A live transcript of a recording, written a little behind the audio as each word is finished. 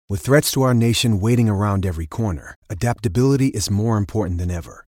With threats to our nation waiting around every corner, adaptability is more important than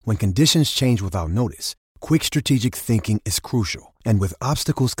ever. When conditions change without notice, quick strategic thinking is crucial. And with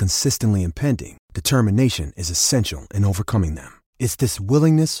obstacles consistently impending, determination is essential in overcoming them. It's this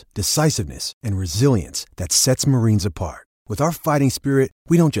willingness, decisiveness, and resilience that sets Marines apart. With our fighting spirit,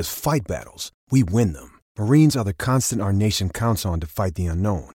 we don't just fight battles, we win them. Marines are the constant our nation counts on to fight the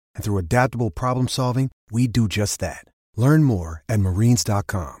unknown. And through adaptable problem solving, we do just that. Learn more at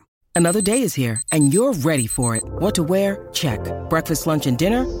marines.com. Another day is here, and you're ready for it. What to wear? Check. Breakfast, lunch, and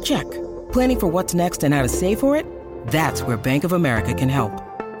dinner? Check. Planning for what's next and how to save for it? That's where Bank of America can help.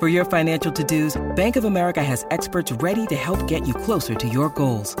 For your financial to-dos, Bank of America has experts ready to help get you closer to your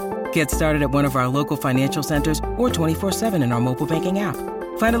goals. Get started at one of our local financial centers or 24/7 in our mobile banking app.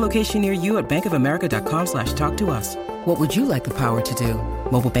 Find a location near you at bankofamerica.com/talktous. What would you like the power to do?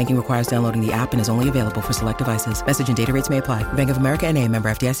 Mobile banking requires downloading the app and is only available for select devices. Message and data rates may apply. Bank of America N.A., member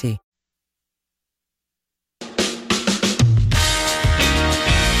FDIC.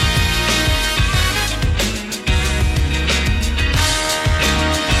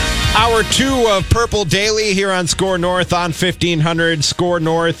 Hour 2 of Purple Daily here on Score North on 1500,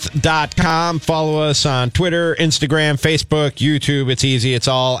 scorenorth.com. Follow us on Twitter, Instagram, Facebook, YouTube. It's easy. It's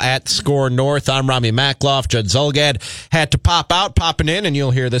all at Score North. I'm Rami Makloff. Judd Zulgad had to popping in, and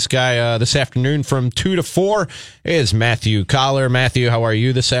you'll hear this guy this afternoon from 2 to 4 is Matthew Collar. Matthew, how are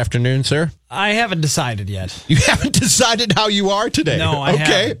you this afternoon, sir? I haven't decided yet. You haven't decided how you are today? No, I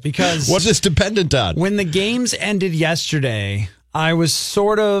haven't. Because what's this dependent on? When the games ended yesterday, I was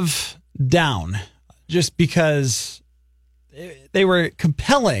sort of down just because they were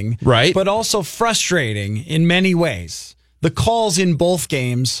compelling, right? But also frustrating in many ways. The calls in both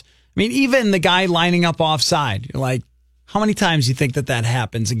games. I mean, even the guy lining up offside. You're like, how many times do you think that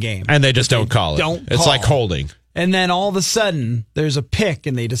happens a game? And they just don't call it. It's like holding. And then all of a sudden, there's a pick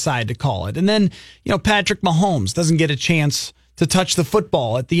and they decide to call it. And then, Patrick Mahomes doesn't get a chance to touch the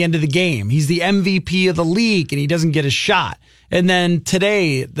football at the end of the game. He's the MVP of the league and he doesn't get a shot. And then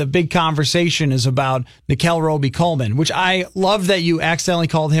today, the big conversation is about Nickel Roby-Coleman, which I love that you accidentally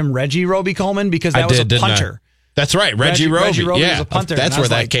called him Reggie Roby-Coleman because that was a punter. That's right, Reggie Roby. Was a punter. That's where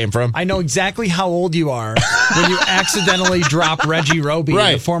that came from. I know exactly how old you are when you accidentally drop Reggie Roby,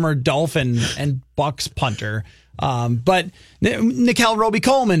 the former Dolphin and Bucks punter. But Nickel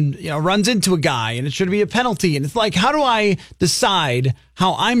Roby-Coleman, runs into a guy and it should be a penalty. And it's like, how do I decide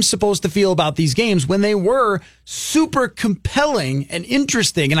how I'm supposed to feel about these games when they were super compelling and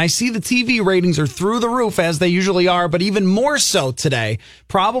interesting? And I see the TV ratings are through the roof as they usually are, but even more so today,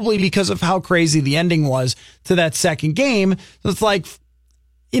 probably because of how crazy the ending was to that second game. So it's like,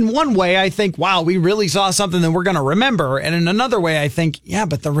 in one way, I think, wow, we really saw something that we're going to remember. And in another way, I think, yeah,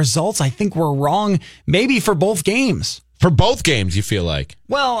 but the results, I think, were wrong maybe for both games. For both games, you feel like?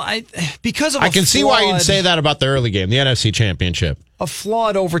 Well, because of I can see why you'd say that about the early game, the NFC Championship. A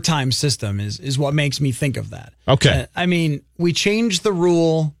flawed overtime system is what makes me think of that. Okay. I mean, we changed the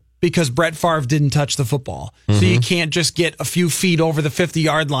rule because Brett Favre didn't touch the football. Mm-hmm. So you can't just get a few feet over the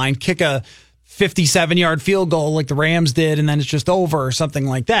 50-yard line, kick a 57-yard field goal like the Rams did, and then it's just over or something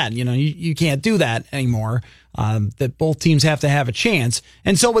like that. You can't do that anymore. That both teams have to have a chance.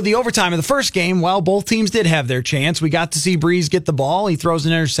 And so with the overtime of the first game, well, both teams did have their chance. We got to see Breeze get the ball. He throws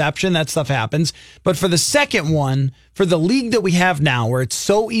an interception. That stuff happens. But for the second one, for the league that we have now, where it's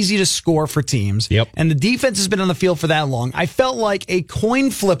so easy to score for teams, and the defense has been on the field for that long, I felt like a coin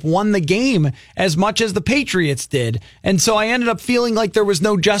flip won the game as much as the Patriots did. And so I ended up feeling like there was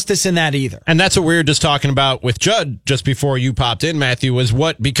no justice in that either. And that's what we were just talking about with Judd just before you popped in, Matthew, was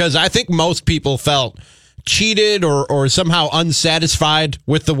because I think most people felt cheated or somehow unsatisfied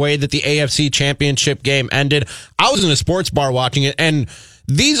with the way that the AFC Championship game ended. I was in a sports bar watching it, and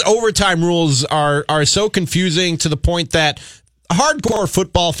these overtime rules are so confusing to the point that hardcore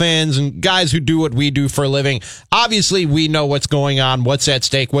football fans and guys who do what we do for a living, obviously we know what's going on, what's at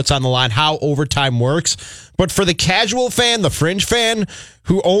stake, what's on the line, how overtime works. But for the casual fan, the fringe fan,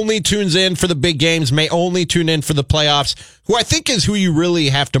 who only tunes in for the big games, may only tune in for the playoffs, who I think is who you really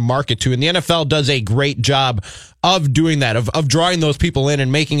have to market to. And the NFL does a great job of doing that, of drawing those people in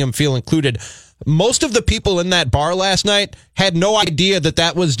and making them feel included. Most of the people in that bar last night had no idea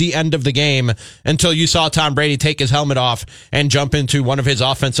that was the end of the game until you saw Tom Brady take his helmet off and jump into one of his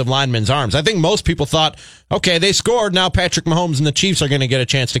offensive linemen's arms. I think most people thought, okay, they scored. Now Patrick Mahomes and the Chiefs are going to get a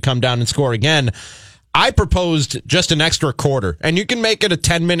chance to come down and score again. I proposed just an extra quarter, and you can make it a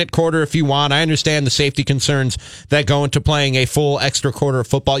 10-minute quarter if you want. I understand the safety concerns that go into playing a full extra quarter of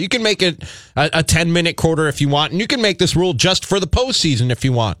football. You can make it a 10-minute quarter if you want, and you can make this rule just for the postseason if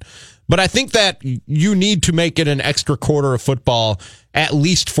you want. But I think that you need to make it an extra quarter of football, at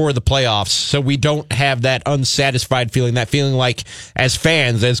least for the playoffs, so we don't have that unsatisfied feeling, that feeling like as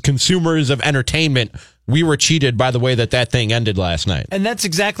fans, as consumers of entertainment, we were cheated by the way that thing ended last night. And that's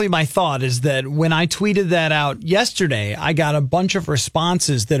exactly my thought, is that when I tweeted that out yesterday, I got a bunch of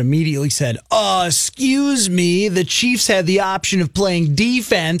responses that immediately said, excuse me, the Chiefs had the option of playing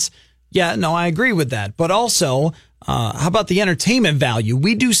defense. Yeah, no, I agree with that. But also, how about the entertainment value?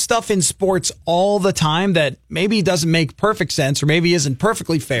 We do stuff in sports all the time that maybe doesn't make perfect sense or maybe isn't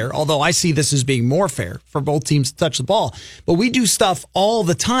perfectly fair, although I see this as being more fair for both teams to touch the ball. But we do stuff all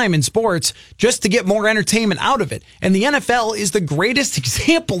the time in sports just to get more entertainment out of it. And the NFL is the greatest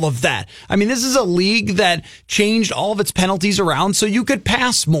example of that. I mean, this is a league that changed all of its penalties around so you could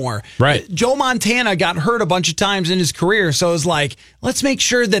pass more. Right. Joe Montana got hurt a bunch of times in his career, so it was like, let's make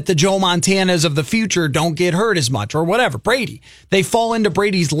sure that the Joe Montanas of the future don't get hurt as much. Or whatever. Brady. They fall into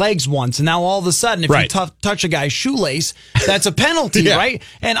Brady's legs once, and now all of a sudden, if you touch a guy's shoelace, that's a penalty, right?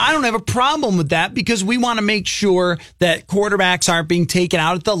 And I don't have a problem with that because we want to make sure that quarterbacks aren't being taken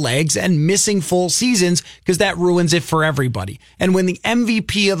out at the legs and missing full seasons because that ruins it for everybody. And when the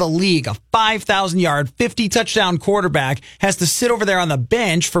MVP of the league, a 5,000-yard, 50-touchdown quarterback, has to sit over there on the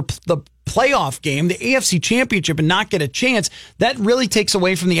bench for the playoff game, the AFC Championship, and not get a chance, that really takes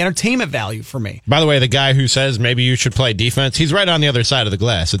away from the entertainment value for me. By the way, the guy who says maybe you should play defense, he's right on the other side of the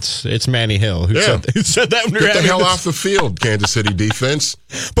glass. It's Manny Hill who said that. Get the hell off the field, Kansas City defense.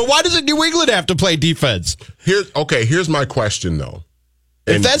 But why doesn't New England have to play defense? Here's my question, though.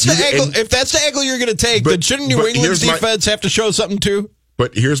 If that's the angle you're going to take, then shouldn't New England's defense have to show something too?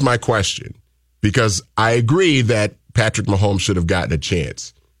 But here's my question, because I agree that Patrick Mahomes should have gotten a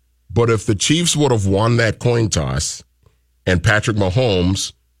chance. But if the Chiefs would have won that coin toss and Patrick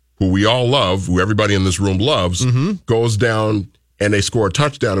Mahomes, who we all love, who everybody in this room loves, goes down and they score a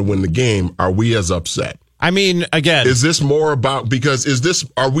touchdown and win the game, are we as upset? I mean, again, is this more about,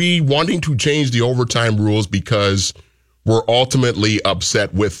 are we wanting to change the overtime rules because we're ultimately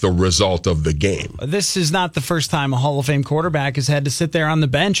upset with the result of the game? This is not the first time a Hall of Fame quarterback has had to sit there on the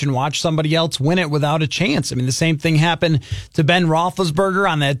bench and watch somebody else win it without a chance. I mean, the same thing happened to Ben Roethlisberger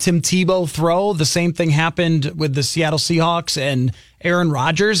on that Tim Tebow throw. The same thing happened with the Seattle Seahawks and Aaron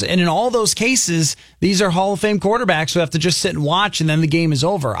Rodgers. And in all those cases, these are Hall of Fame quarterbacks who have to just sit and watch and then the game is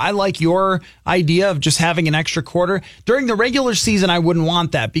over. I like your idea of just having an extra quarter. During the regular season, I wouldn't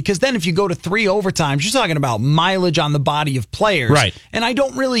want that because then if you go to 3 overtimes, you're talking about mileage on the body of players. Right. And I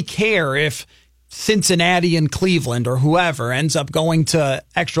don't really care if Cincinnati and Cleveland or whoever ends up going to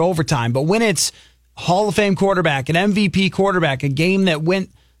extra overtime. But when it's Hall of Fame quarterback, an MVP quarterback, a game that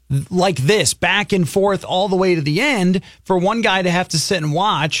went like this, back and forth all the way to the end, for one guy to have to sit and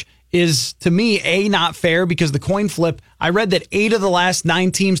watch is, to me, not fair because the coin flip, I read that 8 of the last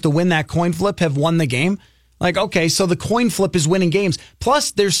 9 teams to win that coin flip have won the game. Like, okay, so the coin flip is winning games.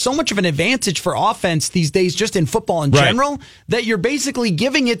 Plus, there's so much of an advantage for offense these days just in football in general that you're basically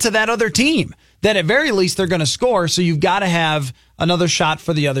giving it to that other team. That at very least they're going to score, so you've got to have another shot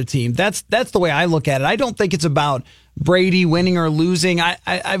for the other team. That's the way I look at it. I don't think it's about Brady winning or losing.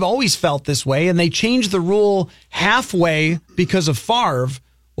 I've always felt this way, and they changed the rule halfway because of Favre.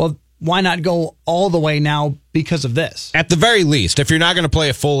 Well, why not go all the way now because of this? At the very least, if you're not going to play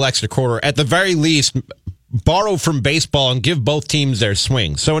a full extra quarter, at the very least, borrow from baseball and give both teams their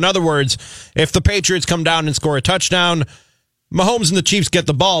swing. So in other words, if the Patriots come down and score a touchdown, Mahomes and the Chiefs get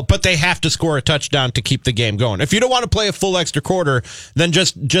the ball, but they have to score a touchdown to keep the game going. If you don't want to play a full extra quarter, then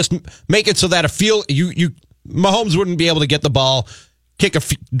just make it so that Mahomes wouldn't be able to get the ball,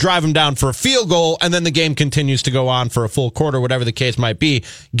 drive him down for a field goal, and then the game continues to go on for a full quarter, whatever the case might be.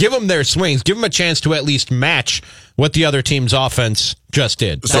 Give them their swings. Give them a chance to at least match what the other team's offense just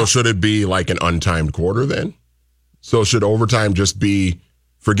did. So should it be like an untimed quarter then? So should overtime just be,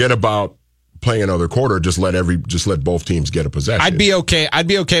 forget about playing another quarter, just let both teams get a possession? I'd be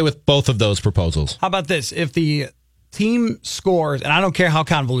okay with both of those proposals. How about this? If the team scores, and I don't care how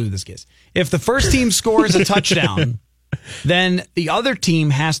convoluted this gets, if the first team scores a touchdown, then the other team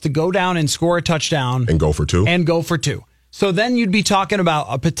has to go down and score a touchdown. And go for 2. So then you'd be talking about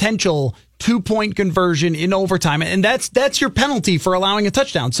a potential 2-point conversion in overtime. And that's your penalty for allowing a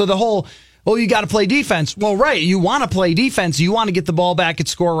touchdown. So the whole, you got to play defense. Well, right. You want to play defense. You want to get the ball back and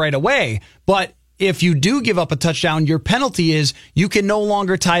score right away. But if you do give up a touchdown, your penalty is you can no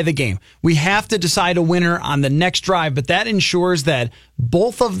longer tie the game. We have to decide a winner on the next drive, but that ensures that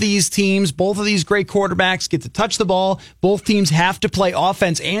both of these teams, both of these great quarterbacks get to touch the ball. Both teams have to play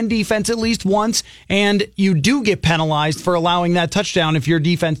offense and defense at least once, and you do get penalized for allowing that touchdown if your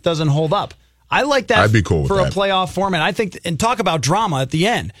defense doesn't hold up. I like that. I'd be cool for with that. A playoff format. I think, and talk about drama at the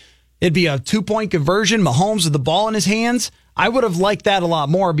end. it'd be a 2-point conversion, Mahomes with the ball in his hands. I would have liked that a lot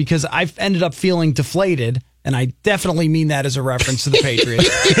more because I've ended up feeling deflated, and I definitely mean that as a reference to the Patriots.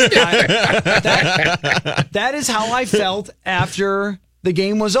 That is how I felt after the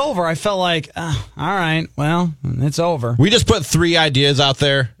game was over. I felt like, all right, well, it's over. We just put 3 ideas out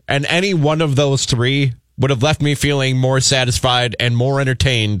there, and any one of those 3 would have left me feeling more satisfied and more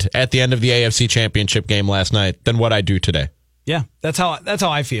entertained at the end of the AFC Championship game last night than what I do today. Yeah, that's how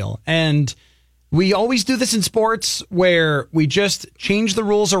I feel. And we always do this in sports where we just change the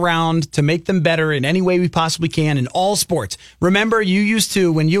rules around to make them better in any way we possibly can in all sports. Remember, you used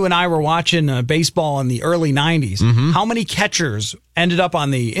to, when you and I were watching baseball in the early 90s, how many catchers ended up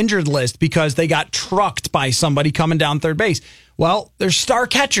on the injured list because they got trucked by somebody coming down third base? Well, they're star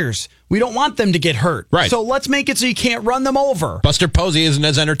catchers. We don't want them to get hurt. Right. So let's make it so you can't run them over. Buster Posey isn't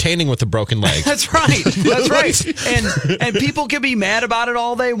as entertaining with a broken leg. That's right. That's right. And people can be mad about it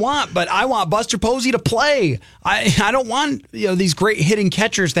all they want, but I want Buster Posey to play. I don't want these great hitting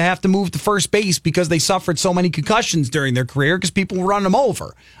catchers to have to move to first base because they suffered so many concussions during their career because people run them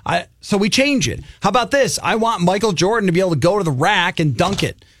over. So we change it. How about this? I want Michael Jordan to be able to go to the rack and dunk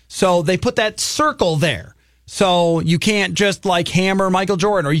it. So they put that circle there. So you can't just like hammer Michael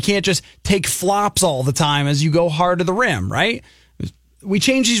Jordan, or you can't just take flops all the time as you go hard to the rim, right? We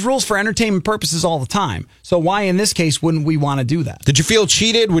change these rules for entertainment purposes all the time. So why in this case wouldn't we want to do that? Did you feel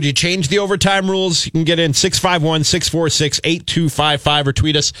cheated? Would you change the overtime rules? You can get in 651-646-8255 or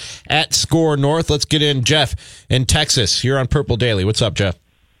tweet us at Score North. Let's get in Jeff in Texas. You're on Purple Daily. What's up, Jeff?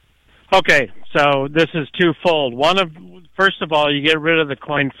 Okay, so this is twofold. First of all, you get rid of the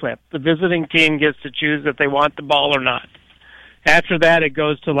coin flip. The visiting team gets to choose if they want the ball or not. After that, it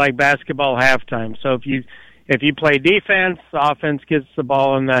goes to like basketball halftime. So if you play defense, the offense gets the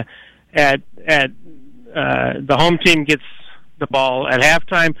ball, and the home team gets the ball at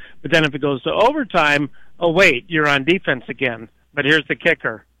halftime. But then if it goes to overtime, oh wait, you're on defense again. But here's the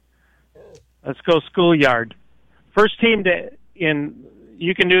kicker. Let's go schoolyard. First team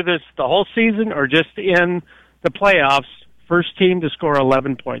you can do this the whole season or just in the playoffs. First team to score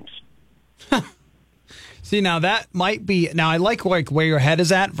 11 points. See, now that might be... Now, I like where your head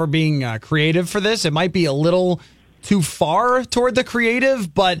is at for being creative for this. It might be a little too far toward the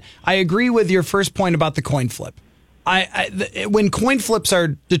creative, but I agree with your first point about the coin flip. When coin flips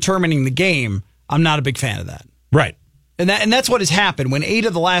are determining the game, I'm not a big fan of that. Right. And that's what has happened. When 8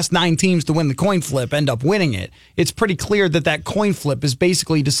 of the last 9 teams to win the coin flip end up winning it, it's pretty clear that coin flip is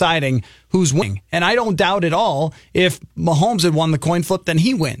basically deciding who's winning. And I don't doubt at all if Mahomes had won the coin flip, then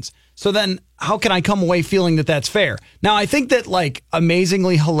he wins. So then how can I come away feeling that that's fair? Now, I think that like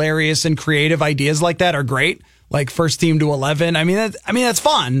amazingly hilarious and creative ideas like that are great, like first team to 11. I mean, that's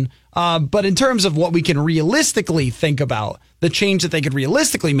fun. But in terms of what we can realistically think about, the change that they could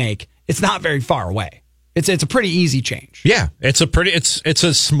realistically make, it's not very far away. It's a pretty easy change. Yeah, it's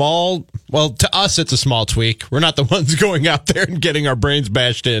a small, well, to us it's a small tweak. We're not the ones going out there and getting our brains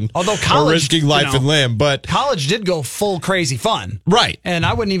bashed in. Although college, or risking life and limb, but college did go full crazy fun. Right. And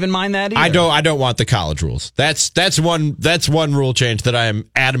I wouldn't even mind that either. I don't want the college rules. That's one rule change that I am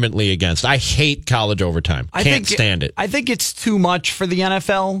adamantly against. I hate college overtime. Can't stand it. I think it's too much for the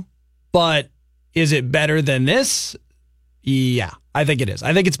NFL, but is it better than this? Yeah, I think it is.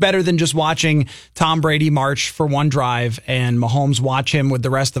 I think it's better than just watching Tom Brady march for one drive and Mahomes watch him with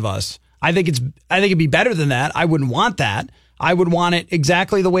the rest of us. I think it'd be better than that. I wouldn't want that. I would want it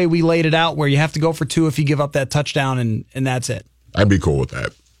exactly the way we laid it out, where you have to go for 2 if you give up that touchdown, and that's it. I'd be cool with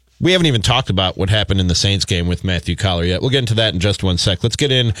that. We haven't even talked about what happened in the Saints game with Matthew Collar yet. We'll get into that in just one sec. Let's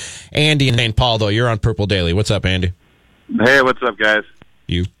get in Andy in St. Paul, though. You're on Purple Daily. What's up, Andy? Hey, what's up, guys?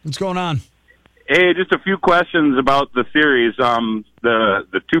 What's going on? Hey, just a few questions about the series. The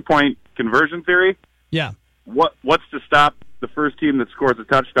 2-point conversion theory. Yeah. What's to stop the first team that scores a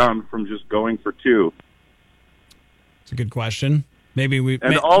touchdown from just going for 2? It's a good question. Maybe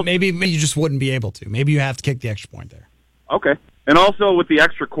you just wouldn't be able to. Maybe you have to kick the extra point there. Okay. And also with the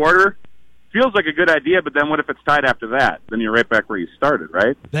extra quarter, feels like a good idea, but then what if it's tied after that? Then you're right back where you started,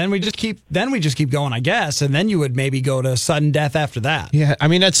 right? Then we just keep going, I guess, and then you would maybe go to sudden death after that. Yeah, I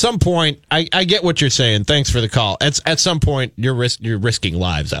mean, at some point, I get what you're saying. Thanks for the call. At some point, you're risking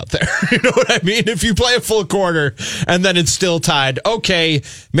lives out there. You know what I mean? If you play a full quarter and then it's still tied, okay,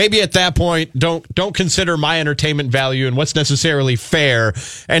 maybe at that point, don't consider my entertainment value and what's necessarily fair,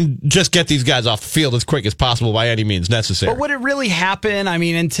 and just get these guys off the field as quick as possible by any means necessary. But would it really happen? I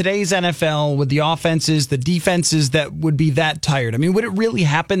mean, in today's NFL, with the offenses, the defenses that would be that tired, I mean, would it really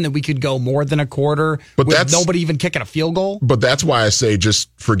happen that we could go more than a quarter with nobody even kicking a field goal? But that's why I say just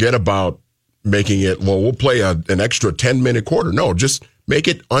forget about making it, we'll play an extra 10-minute quarter. No, just make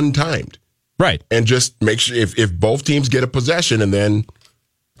it untimed. Right. And just make sure if both teams get a possession and then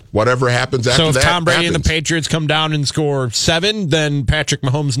whatever happens after that. So if Tom Brady happens. and the Patriots come down and score 7, then Patrick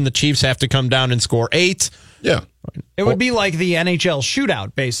Mahomes and the Chiefs have to come down and score 8. Yeah. It would be like the NHL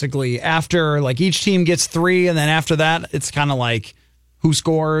shootout, basically. After, like, each team gets 3, and then after that, it's kind of like who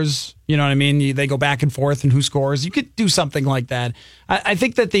scores. You know what I mean? They go back and forth, and who scores. You could do something like that. I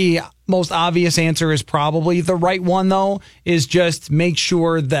think that the most obvious answer is probably the right one, though, is just make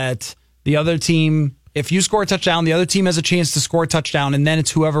sure that the other team, if you score a touchdown, the other team has a chance to score a touchdown, and then it's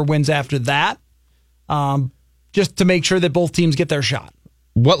whoever wins after that, just to make sure that both teams get their shot.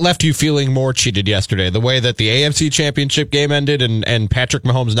 What left you feeling more cheated yesterday? The way that the AFC Championship game ended and Patrick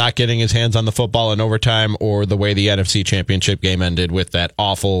Mahomes not getting his hands on the football in overtime, or the way the NFC Championship game ended with that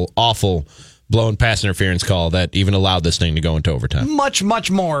awful, awful blown pass interference call that even allowed this thing to go into overtime? Much, much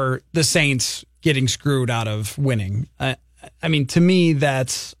more the Saints getting screwed out of winning. I mean, to me,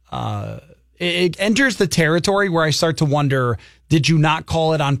 that's it enters the territory where I start to wonder, did you not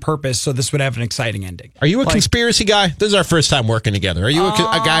call it on purpose so this would have an exciting ending? Are you a conspiracy guy? This is our first time working together. Are you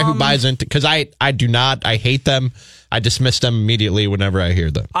a guy who buys into? Because I do not. I hate them. I dismiss them immediately whenever I hear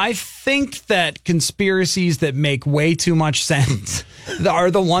them. I think that conspiracies that make way too much sense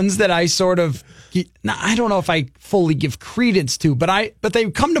are the ones that I sort of, I don't know if I fully give credence to, but they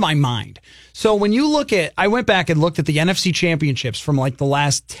come to my mind. So when you look at, I went back and looked at the NFC championships from like the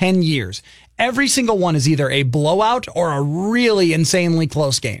last 10 years. Every single one is either a blowout or a really insanely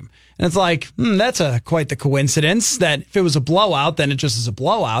close game. And it's like, that's quite the coincidence that if it was a blowout, then it just is a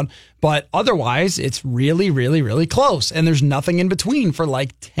blowout. But otherwise, it's really, really, really close. And there's nothing in between for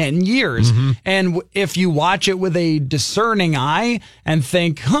like 10 years. Mm-hmm. And if you watch it with a discerning eye and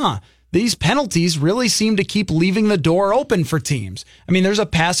think, these penalties really seem to keep leaving the door open for teams. I mean, there's a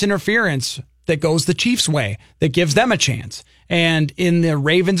pass interference that goes the Chiefs' way that gives them a chance. And in the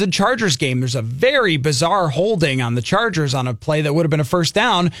Ravens and Chargers game, there's a very bizarre holding on the Chargers on a play that would have been a first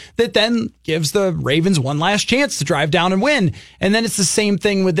down that then gives the Ravens one last chance to drive down and win. And then it's the same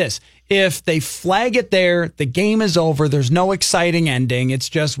thing with this. If they flag it there, the game is over. There's no exciting ending. It's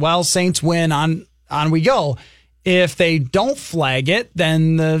just, well, Saints win, on we go. If they don't flag it,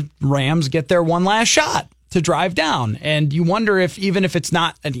 then the Rams get their one last shot to drive down. And you wonder if, even if it's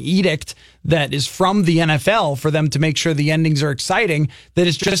not an edict that is from the NFL for them to make sure the endings are exciting, that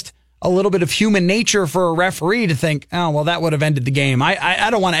it's just a little bit of human nature for a referee to think, oh, well, that would have ended the game. I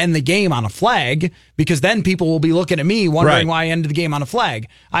don't want to end the game on a flag, because then people will be looking at me wondering why I ended the game on a flag.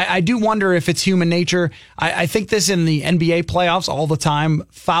 I do wonder if it's human nature. I think this in the NBA playoffs all the time.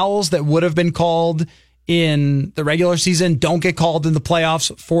 Fouls that would have been called in the regular season don't get called in the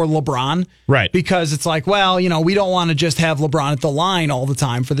playoffs for LeBron. Right. Because it's like, well, we don't want to just have LeBron at the line all the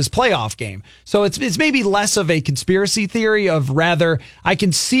time for this playoff game. So it's maybe less of a conspiracy theory of, rather, I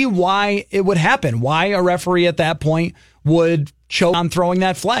can see why it would happen, why a referee at that point would choke on throwing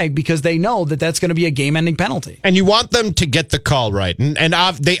that flag, because they know that that's going to be a game-ending penalty. And you want them to get the call right. And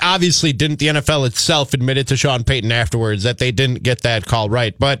they obviously didn't. The NFL itself admitted to Sean Payton afterwards that they didn't get that call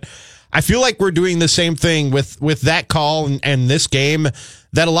right. But I feel like we're doing the same thing with that call and this game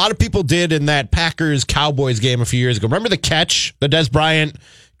that a lot of people did in that Packers-Cowboys game a few years ago. Remember the catch, the Des Bryant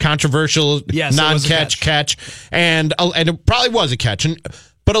controversial non-catch catch? And it probably was a catch.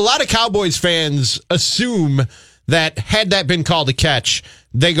 But a lot of Cowboys fans assume that had that been called a catch,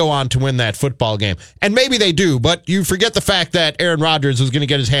 they go on to win that football game. And maybe they do, but you forget the fact that Aaron Rodgers was going to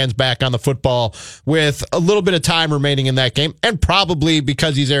get his hands back on the football with a little bit of time remaining in that game, and probably,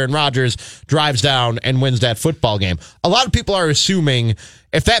 because he's Aaron Rodgers, drives down and wins that football game. A lot of people are assuming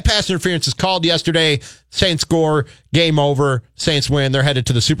if that pass interference is called yesterday, Saints score, game over, Saints win, they're headed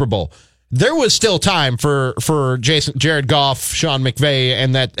to the Super Bowl. There was still time for Jared Goff, Sean McVay,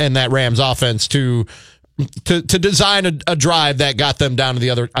 and that Rams offense to design a drive that got them down to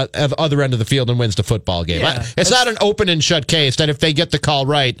the other end of the field and wins the football game. Yeah, it's not an open and shut case that if they get the call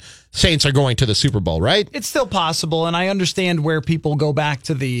right, Saints are going to the Super Bowl, right? It's still possible, and I understand where people go back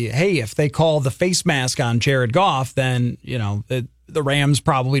to if they call the face mask on Jared Goff, then the Rams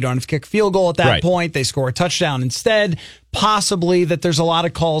probably don't have to kick a field goal at that point. They score a touchdown instead. Possibly that there's a lot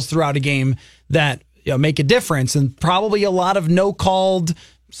of calls throughout a game that make a difference, and probably a lot of no-called,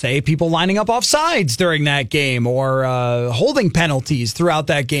 say, people lining up off sides during that game, or holding penalties throughout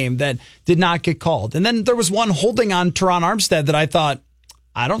that game that did not get called. And then there was one holding on Teron Armstead that I thought,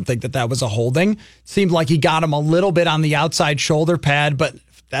 I don't think that was a holding. It seemed like he got him a little bit on the outside shoulder pad, but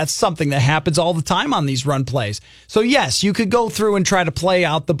that's something that happens all the time on these run plays. So, yes, you could go through and try to play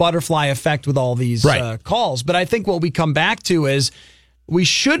out the butterfly effect with all these calls. But I think what we come back to is we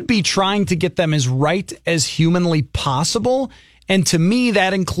should be trying to get them as right as humanly possible. And to me,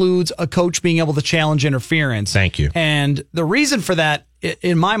 that includes a coach being able to challenge interference. Thank you. And the reason for that,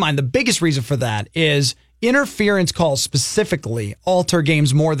 in my mind, the biggest reason for that is interference calls specifically alter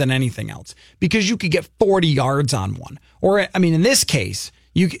games more than anything else, because you could get 40 yards on one. Or, I mean, in this case,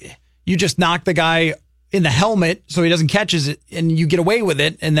 you just knock the guy in the helmet so he doesn't catch it, and you get away with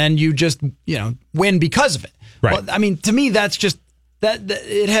it, and then you just, win because of it. Right. Well, I mean, to me, that's just that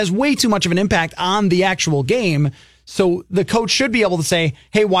it has way too much of an impact on the actual game. So the coach should be able to say,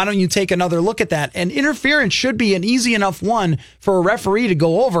 hey, why don't you take another look at that? And interference should be an easy enough one for a referee to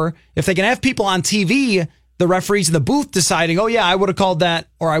go over. If they can have people on TV, the referees in the booth deciding, oh, yeah, I would have called that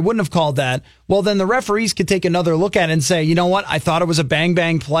or I wouldn't have called that. Well, then the referees could take another look at it and say, you know what? I thought it was a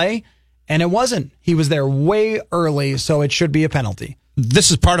bang play, and it wasn't. He was there way early, so it should be a penalty.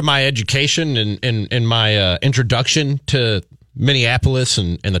 This is part of my education and my introduction to Minneapolis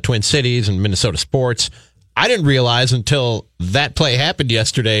and the Twin Cities and Minnesota sports. I didn't realize until that play happened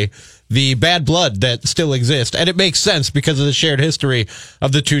yesterday the bad blood that still exists. And it makes sense because of the shared history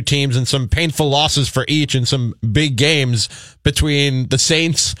of the two teams and some painful losses for each and some big games between the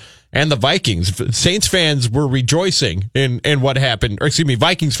Saints and the Vikings. Saints fans were rejoicing in what happened. Or excuse me,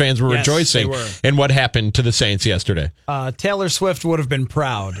 Vikings fans were rejoicing in what happened to the Saints yesterday. Taylor Swift would have been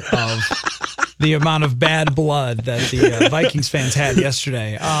proud of the amount of bad blood that the Vikings fans had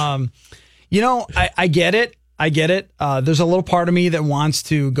yesterday. I get it. There's a little part of me that wants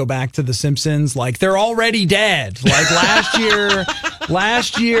to go back to The Simpsons. Like, they're already dead. Like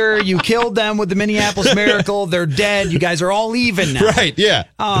last year you killed them with the Minneapolis Miracle. They're dead. You guys are all even now. Right, yeah.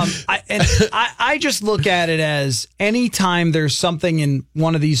 I just look at it as anytime there's something in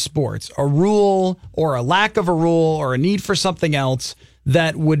one of these sports, a rule or a lack of a rule or a need for something else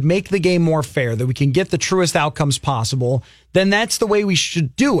that would make the game more fair, that we can get the truest outcomes possible, then that's the way we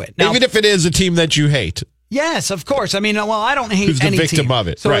should do it. Now, even if it is a team that you hate. Yes, of course. I mean, well, I don't hate any victim team. of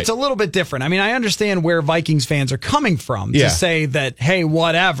it. So Right. It's a little bit different. I mean, I understand where Vikings fans are coming from to say that, hey,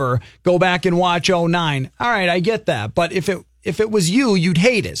 whatever, go back and watch 2009. All right, I get that. But if it was you, you'd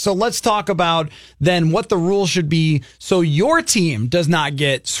hate it. So let's talk about then what the rule should be so your team does not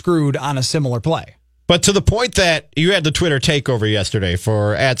get screwed on a similar play. But to the point that you had the Twitter takeover yesterday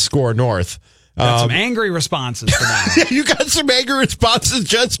for @ScoreNorth. Got some angry responses for that. You got some angry responses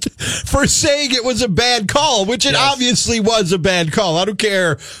just for saying it was a bad call, which it obviously was a bad call. I don't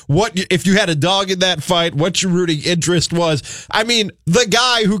care if you had a dog in that fight, what your rooting interest was. I mean, the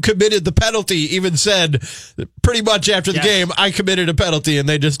guy who committed the penalty even said pretty much after the game, I committed a penalty and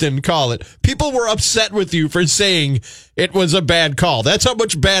they just didn't call it. People were upset with you for saying it was a bad call. That's how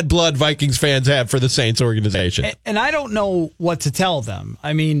much bad blood Vikings fans have for the Saints organization. And I don't know what to tell them.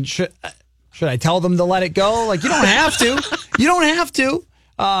 I mean, should I tell them to let it go? Like, you don't have to. You don't have to.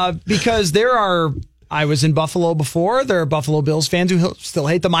 Because I was in Buffalo before. There are Buffalo Bills fans who still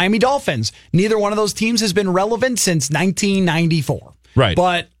hate the Miami Dolphins. Neither one of those teams has been relevant since 1994. Right.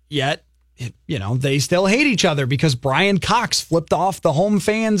 But yet, they still hate each other because Brian Cox flipped off the home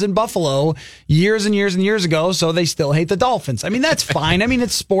fans in Buffalo years and years and years ago, so they still hate the Dolphins. I mean, that's fine. I mean,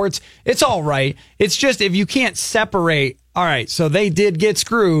 it's sports. It's all right. It's just if you can't separate, all right, so they did get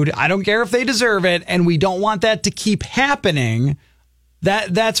screwed. I don't care if they deserve it, and we don't want that to keep happening.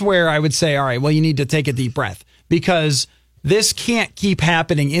 That's where I would say, all right, well, you need to take a deep breath because this can't keep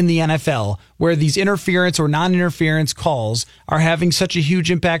happening in the NFL where these interference or non-interference calls are having such a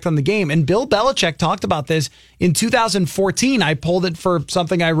huge impact on the game. And Bill Belichick talked about this in 2014. I pulled it for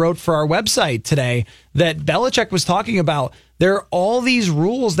something I wrote for our website today that Belichick was talking about. There are all these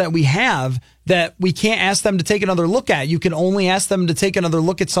rules that we have that we can't ask them to take another look at. You can only ask them to take another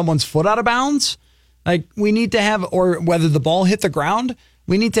look at someone's foot out of bounds. Like we need to have, or whether the ball hit the ground.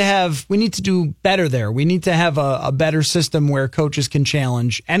 We need to do better there. We need to have a better system where coaches can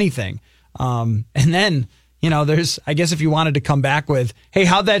challenge anything. And then, I guess if you wanted to come back with, hey,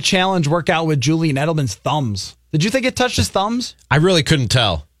 how'd that challenge work out with Julian Edelman's thumbs? Did you think it touched his thumbs? I really couldn't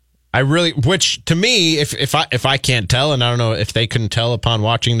tell. Which to me, if I can't tell, and I don't know if they couldn't tell upon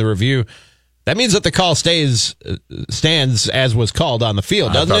watching the review, that means that the call stands as was called on the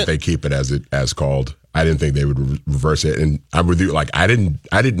field, doesn't it? I thought they keep it as called. I didn't think they would reverse it, and I'm with you. Like I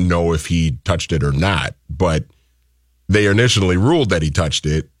didn't know if he touched it or not, but they initially ruled that he touched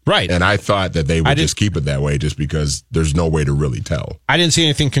it, right? And I thought that they would just keep it that way, just because there's no way to really tell. I didn't see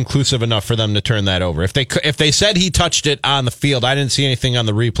anything conclusive enough for them to turn that over. If they said he touched it on the field, I didn't see anything on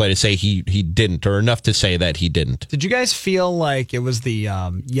the replay to say he didn't, or enough to say that he didn't. Did you guys feel like it was the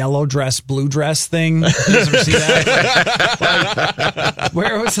yellow dress, blue dress thing? You guys ever see that?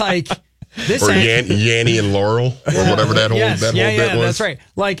 Where it was like. Yanny and Laurel, or whatever that whole bit was. That's right.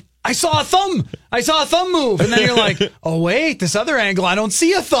 Like, I saw a thumb move. And then you're like, oh, wait, this other angle, I don't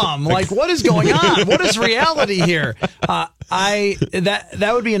see a thumb. Like, what is going on? What is reality here?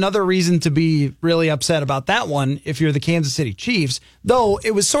 That would be another reason to be really upset about that one if you're the Kansas City Chiefs, though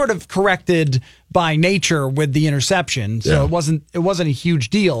it was sort of corrected by nature with the interception. So it wasn't a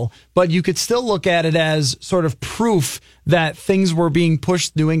huge deal, but you could still look at it as sort of proof that things were being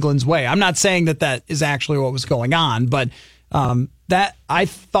pushed New England's way. I'm not saying that is actually what was going on, but that I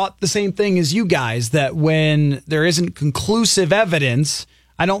thought the same thing as you guys, that when there isn't conclusive evidence,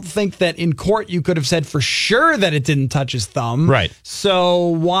 I don't think that in court you could have said for sure that it didn't touch his thumb. Right. So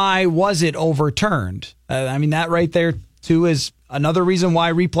why was it overturned? I mean, that right there, too, is another reason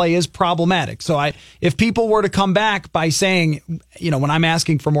why replay is problematic. So if people were to come back by saying, when I'm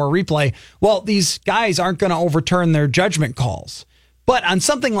asking for more replay, well, these guys aren't going to overturn their judgment calls. But on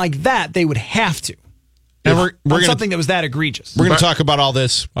something like that, they would have to. And we're something that was that egregious. We're going to talk about all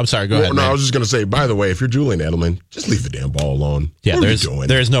this. I'm sorry, go ahead. No, I was just going to say, by the way, if you're Julian Edelman, just leave the damn ball alone. Yeah,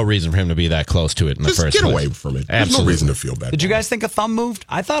 there's no reason for him to be that close to it in the first place. Just get away from it. There's no reason to feel bad. Did you guys think a thumb moved?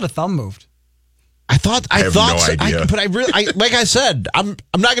 I thought a thumb moved. I thought have so. no idea. But I really, like I said, I'm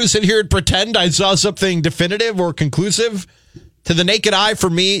not going to sit here and pretend I saw something definitive or conclusive. To the naked eye, for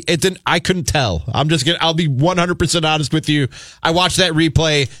me, I couldn't tell. I'll be 100% honest with you. I watched that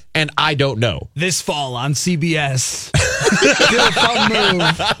replay and I don't know. This fall on CBS. Still thumb move.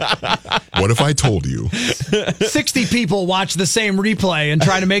 What if I told you? 60 people watch the same replay and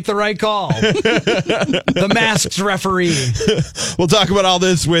try to make the right call. The Masks referee. We'll talk about all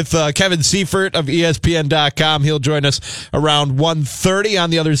this with Kevin Seifert of ESPN.com. He'll join us around 1:30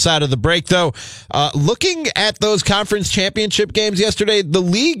 on the other side of the break, though. Looking at those conference championship games yesterday, the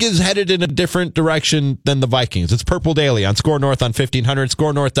league is headed in a different direction than the Vikings. It's Purple Daily on Score North on 1500,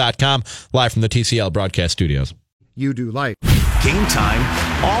 scorenorth.com, live from the TCL broadcast studios. You do like game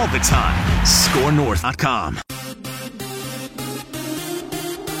time all the time. ScoreNorth.com.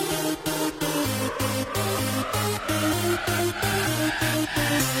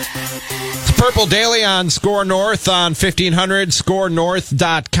 Purple Daily on Score North on 1500,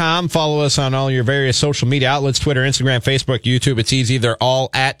 scorenorth.com. Follow us on all your various social media outlets, Twitter, Instagram, Facebook, YouTube. It's easy. They're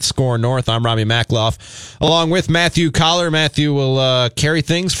all at Score North. I'm Rami Makloff, along with Matthew Collar. Matthew will carry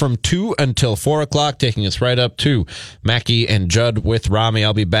things from 2 until 4 o'clock, taking us right up to Mackey and Judd with Rami.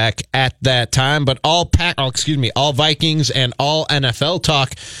 I'll be back at that time, but all Vikings and all NFL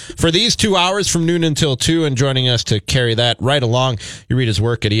talk for these 2 hours from noon until 2, and joining us to carry that right along, you read his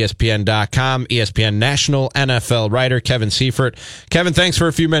work at ESPN.com. ESPN national NFL writer Kevin Seifert. Kevin, thanks for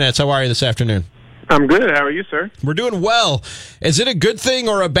a few minutes. How are you this afternoon? I'm good. How are you, sir? We're doing well. Is it a good thing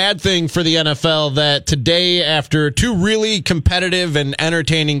or a bad thing for the NFL that today, after 2 really competitive and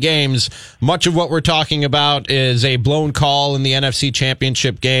entertaining games, much of what we're talking about is a blown call in the NFC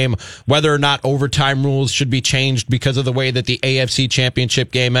Championship game, whether or not overtime rules should be changed because of the way that the AFC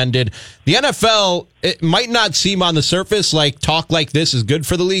Championship game ended? The NFL, it might not seem on the surface like talk like this is good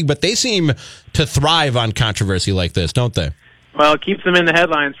for the league, but they seem to thrive on controversy like this, don't they? Well, it keeps them in the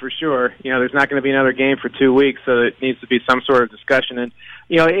headlines for sure. There's not going to be another game for 2 weeks, so it needs to be some sort of discussion. And,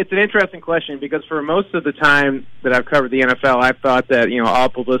 it's an interesting question because for most of the time that I've covered the NFL, I've thought that, all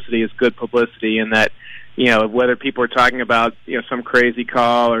publicity is good publicity, and that, whether people are talking about, some crazy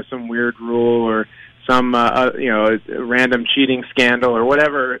call or some weird rule or some, random cheating scandal or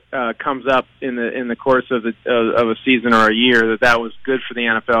whatever comes up in the course of a season or a year, that was good for the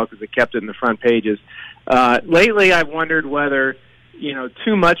NFL because it kept it in the front pages. Lately, I've wondered whether,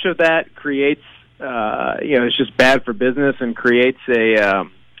 too much of that creates, it's just bad for business and creates an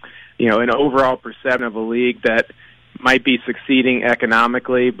overall perception of a league that might be succeeding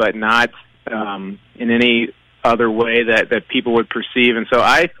economically, but not in any other way that people would perceive. And so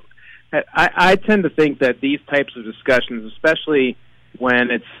I tend to think that these types of discussions, especially when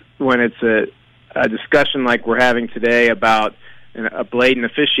it's a discussion like we're having today about a blatant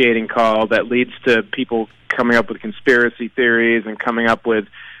officiating call that leads to people coming up with conspiracy theories and coming up with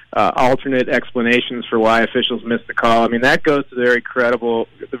alternate explanations for why officials missed the call. I mean, that goes to the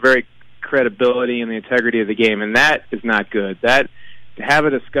very credibility and the integrity of the game, and that is not good. That to have a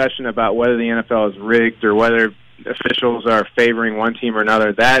discussion about whether the NFL is rigged or whether officials are favoring one team or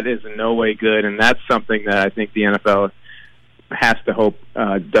another, that is in no way good, and that's something that I think the NFL has to hope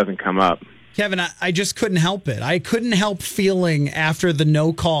doesn't come up. Kevin, I just couldn't help it. I couldn't help feeling after the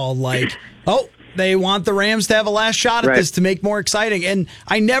no call like, they want the Rams to have a last shot at this to make more exciting. And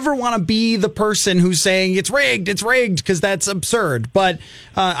I never want to be the person who's saying it's rigged, because that's absurd. But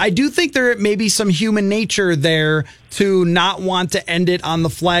I do think there may be some human nature there to not want to end it on the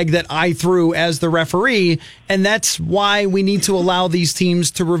flag that I threw as the referee. And that's why we need to allow these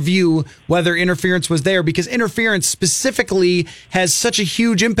teams to review whether interference was there, because interference specifically has such a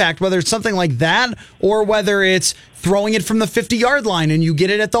huge impact, whether it's something like that or whether it's throwing it from the 50-yard line and you get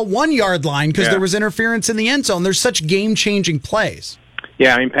it at the 1-yard line because there was interference in the end zone. There's such game-changing plays.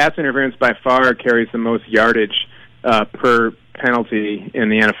 Yeah, I mean, pass interference by far carries the most yardage per penalty in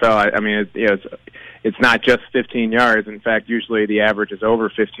the NFL. I mean, it's not just 15 yards. In fact, usually the average is over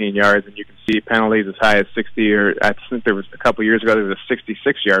 15 yards, and you can see penalties as high as 60, or I think there was a couple of years ago, there was a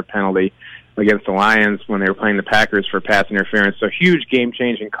 66-yard penalty against the Lions when they were playing the Packers for pass interference. So huge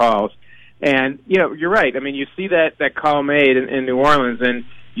game-changing calls. And, you're right. I mean, you see that call made in New Orleans, and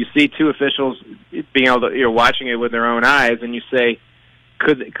you see two officials being able to, watching it with their own eyes, and you say,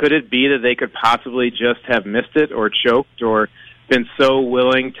 could it be that they could possibly just have missed it or choked or been so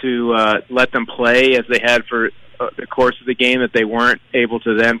willing to let them play as they had for the course of the game that they weren't able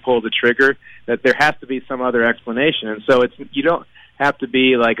to then pull the trigger? That there has to be some other explanation. And so you don't have to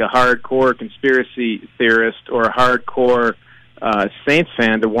be like a hardcore conspiracy theorist or a hardcore Saints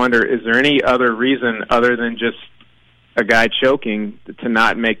fan to wonder, is there any other reason other than just a guy choking to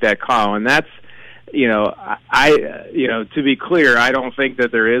not make that call? And that's, to be clear, I don't think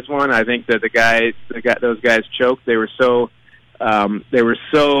that there is one. I think that those guys choked. They were so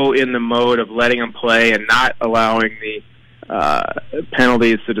in the mode of letting them play and not allowing the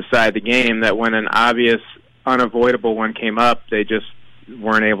penalties to decide the game that when an obvious, unavoidable one came up, they just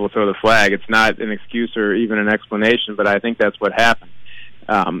weren't able to throw the flag. It's not an excuse or even an explanation, but I think that's what happened.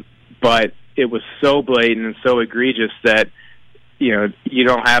 But it was so blatant and so egregious that you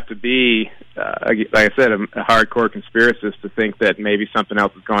don't have to be, like I said, a hardcore conspiracist to think that maybe something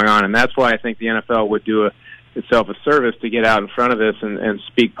else is going on. And that's why I think the NFL would do itself a service to get out in front of this and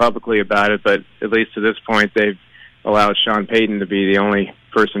speak publicly about it. But at least to this point, they've allowed Sean Payton to be the only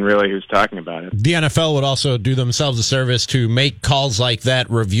person really who's talking about it. The NFL would also do themselves a service to make calls like that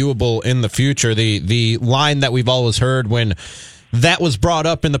reviewable in the future. The line that we've always heard when that was brought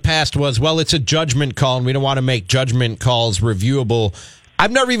up in the past was, well, it's a judgment call, and we don't want to make judgment calls reviewable.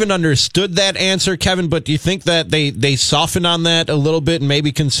 I've never even understood that answer, Kevin, but do you think that they soften on that a little bit and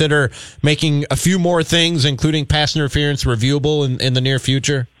maybe consider making a few more things, including pass interference, reviewable in the near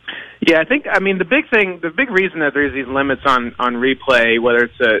future? Yeah, the big reason that there's these limits on replay, whether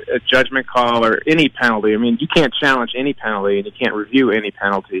it's a judgment call or any penalty, I mean, you can't challenge any penalty and you can't review any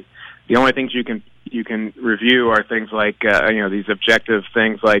penalty. The only things you can review are things like these objective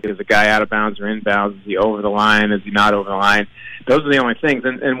things like, is a guy out of bounds or in bounds? Is he over the line? Is he not over the line? Those are the only things.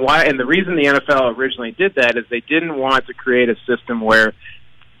 And the reason the NFL originally did that is they didn't want to create a system where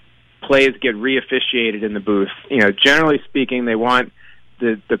plays get re-officiated in the booth. Generally speaking, they want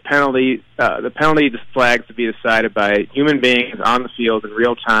the penalty flags to be decided by human beings on the field in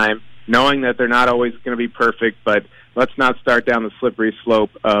real time, knowing that they're not always going to be perfect, but let's not start down the slippery slope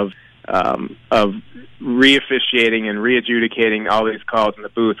of re-officiating and re-adjudicating all these calls in the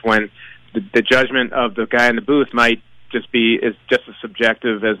booth when the judgment of the guy in the booth might just as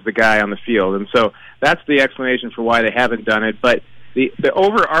subjective as the guy on the field. And so that's the explanation for why they haven't done it. But the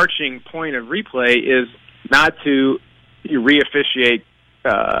overarching point of replay is not to re-officiate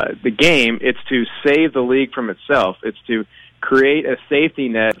the game. It's to save the league from itself. It's to create a safety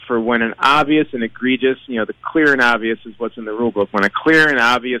net for when an obvious and egregious, the clear and obvious is what's in the rule book. When a clear and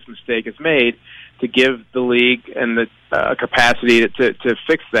obvious mistake is made, to give the league and the capacity to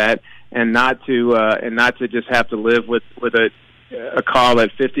fix that, and not to just have to live with a call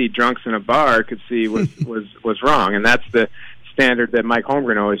that 50 drunks in a bar could see was wrong. And that's the standard that Mike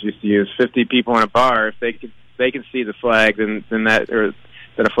Holmgren always used to use. 50 people in a bar, if they can see the flag, then that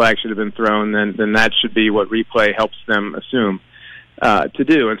a flag should have been thrown, then that should be what replay helps them assume to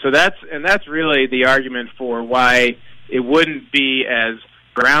do. And so that's really the argument for why it wouldn't be as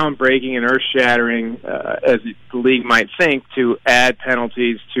groundbreaking and earth-shattering as the league might think to add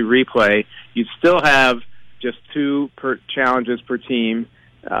penalties to replay. You'd still have just 2 challenges per team,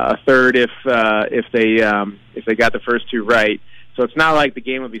 a third if they got the first 2 right. So it's not like the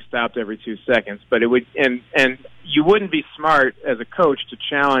game would be stopped every 2 seconds, but it would, and you wouldn't be smart as a coach to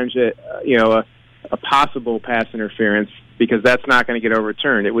challenge a possible pass interference, because that's not going to get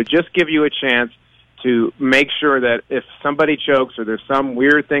overturned. It would just give you a chance to make sure that if somebody chokes or there's some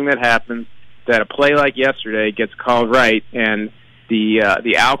weird thing that happens, that a play like yesterday gets called right, and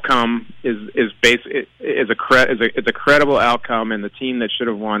the outcome is a credible outcome, and the team that should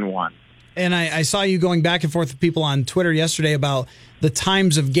have won. And I saw you going back and forth with people on Twitter yesterday about the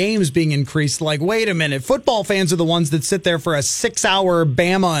times of games being increased. Like, wait a minute, football fans are the ones that sit there for a 6-hour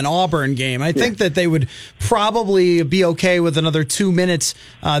Bama and Auburn game. I think that they would probably be okay with another 2 minutes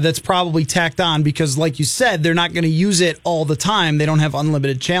that's probably tacked on because, like you said, they're not going to use it all the time. They don't have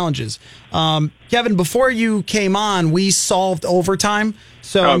unlimited challenges. Kevin, before you came on, we solved overtime.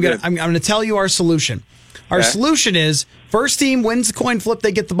 So I'm going to tell you our solution. Our solution is first team wins the coin flip,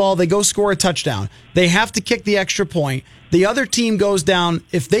 they get the ball, they go score a touchdown. They have to kick the extra point. The other team goes down.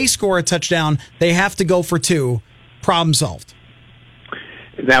 If they score a touchdown, they have to go for 2. Problem solved.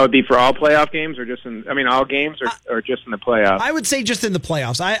 That would be for all playoff games or just all games or just in the playoffs? I would say just in the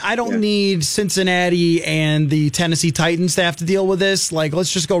playoffs. I don't need Cincinnati and the Tennessee Titans to have to deal with this. Like,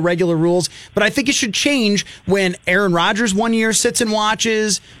 let's just go regular rules. But I think it should change when Aaron Rodgers one year sits and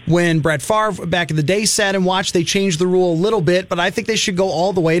watches, when Brett Favre back in the day sat and watched. They changed the rule a little bit, but I think they should go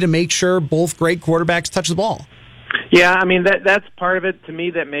all the way to make sure both great quarterbacks touch the ball. Yeah, I mean that's part of it to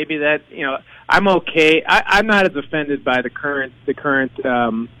me. That maybe that I'm okay. I'm not as offended by the current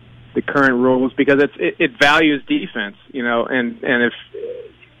rules because it values defense. And if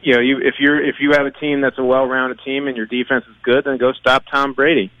if you have a team that's a well-rounded team and your defense is good, then go stop Tom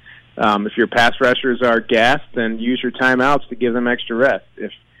Brady. If your pass rushers are gassed, then use your timeouts to give them extra rest.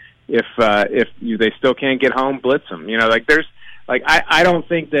 If they still can't get home, blitz them. I don't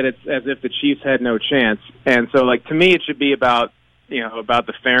think that it's as if the Chiefs had no chance. And so, to me, it should be about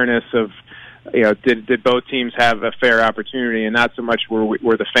the fairness of, did both teams have a fair opportunity, and not so much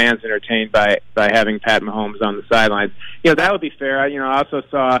were the fans entertained by having Pat Mahomes on the sidelines. That would be fair. I also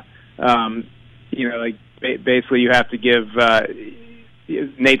saw, basically you have to give.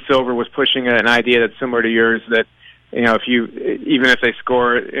 Nate Silver was pushing an idea that's similar to yours that. Even if they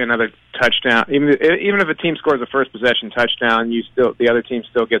score another touchdown, even if a team scores a first possession touchdown, the other team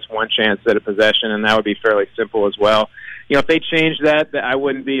still gets one chance at a possession, and that would be fairly simple as well. If they change that, I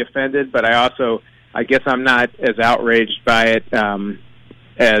wouldn't be offended, but I guess I'm not as outraged by it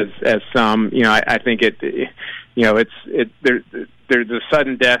as some. I think there's a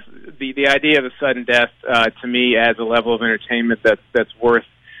sudden death. The idea of a sudden death to me adds a level of entertainment that's worth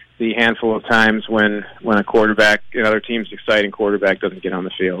the handful of times when a quarterback, another team's exciting quarterback, doesn't get on the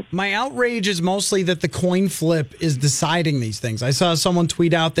field. My outrage is mostly that the coin flip is deciding these things. I saw someone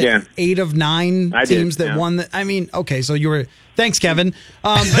tweet out that 8 of 9 teams that won. Okay, so you were. Thanks, Kevin.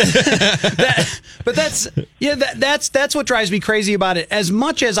 But that's what drives me crazy about it. As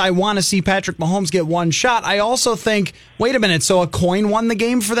much as I want to see Patrick Mahomes get one shot, I also think, wait a minute, so a coin won the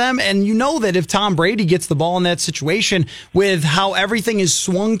game for them? And you know that if Tom Brady gets the ball in that situation, with how everything is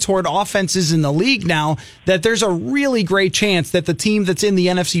swung toward offenses in the league now, that there's a really great chance that the team that's in the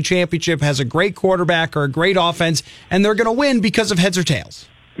NFC Championship has a great quarterback or a great offense, and they're going to win because of heads or tails.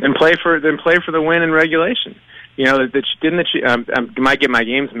 Then play for the win in regulation. I might get my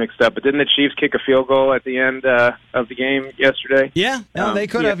games mixed up, but didn't the Chiefs kick a field goal at the end of the game yesterday? Yeah, no, they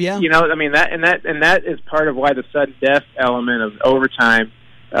could have. Yeah, that is part of why the sudden death element of overtime.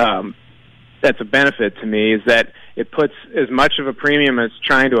 That's a benefit to me, is that it puts as much of a premium as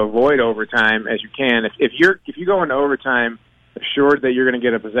trying to avoid overtime as you can. If you go into overtime assured that you're going to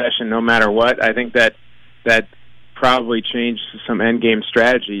get a possession no matter what, I think that probably changed some end game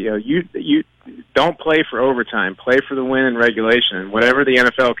strategy. You don't play for overtime, play for the win in regulation. And whatever the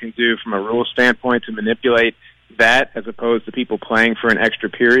NFL can do from a rule standpoint to manipulate that, as opposed to people playing for an extra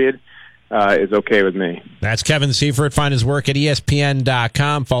period, is okay with me. That's Kevin Seifert. Find his work at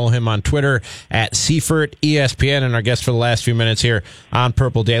ESPN.com. Follow him on Twitter at Seifert ESPN, and our guest for the last few minutes here on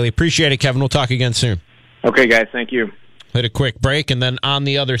Purple Daily. Appreciate it, Kevin. We'll talk again soon. Okay, guys. Thank you. Hit a quick break, and then on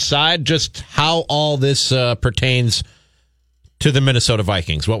the other side, just how all this pertains to the Minnesota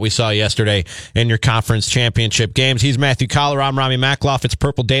Vikings, what we saw yesterday in your conference championship games. He's Matthew Collar. I'm Rami Makloff. It's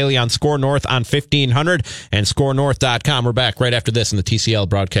Purple Daily on Score North on 1500 and ScoreNorth.com. We're back right after this in the TCL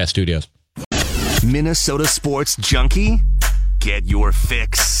broadcast studios. Minnesota sports junkie? Get your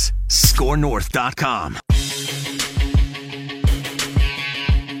fix. ScoreNorth.com.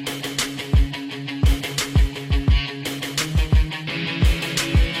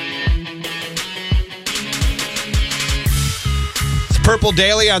 Purple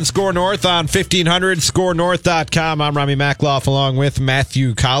Daily on Score North on 1500, ScoreNorth.com. I'm Rami Makloff along with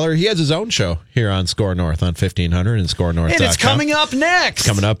Matthew Collar. He has his own show here on Score North on 1500 and ScoreNorth.com. And it's coming up next.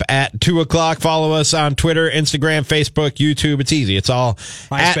 Coming up at 2 o'clock. Follow us on Twitter, Instagram, Facebook, YouTube. It's easy. It's all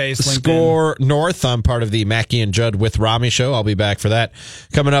MySpace, at Score North. I'm part of the Mackie and Judd with Rami show. I'll be back for that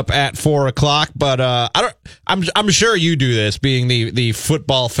coming up at 4 o'clock. But I'm sure you do this, being the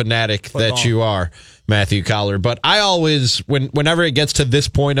football fanatic that you are. Matthew Collar. But I always, whenever it gets to this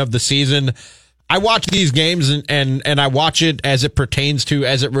point of the season, I watch these games and I watch it as it pertains to,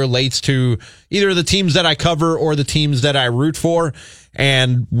 as it relates to either the teams that I cover or the teams that I root for.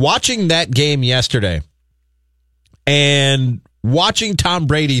 And watching that game yesterday and watching Tom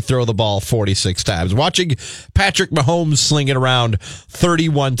Brady throw the ball 46 times, watching Patrick Mahomes sling it around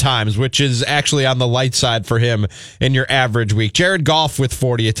 31 times, which is actually on the light side for him in your average week. Jared Goff with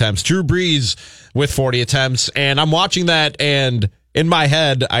 40 attempts, Drew Brees with 40 attempts. And I'm watching that, and in my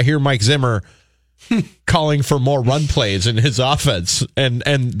head, I hear Mike Zimmer calling for more run plays in his offense. And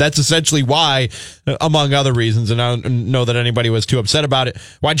that's essentially why, among other reasons, and I don't know that anybody was too upset about it,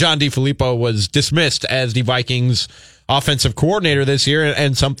 why John DeFilippo was dismissed as the Vikings offensive coordinator this year,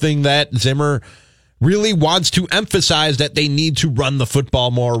 and something that Zimmer really wants to emphasize, that they need to run the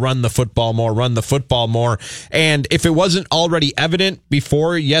football more, run the football more, run the football more. And if it wasn't already evident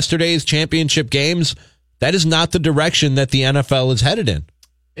before yesterday's championship games, that is not the direction that the NFL is headed in.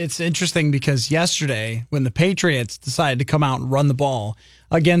 It's interesting because yesterday, when the Patriots decided to come out and run the ball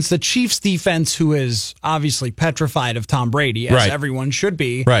against the Chiefs defense, who is obviously petrified of Tom Brady, as everyone should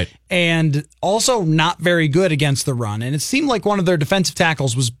be, and also not very good against the run. And it seemed like one of their defensive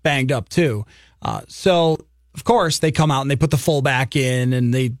tackles was banged up too. So, of course, they come out and they put the fullback in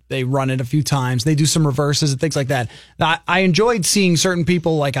and they run it a few times. They do some reverses and things like that. I enjoyed seeing certain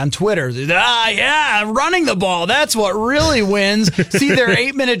people like on Twitter, running the ball, that's what really wins. See their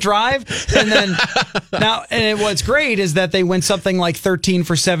 8-minute drive. And then what's great is that they went something like 13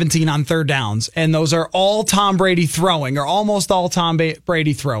 for 17 on third downs. And those are all Tom Brady throwing, or almost all Tom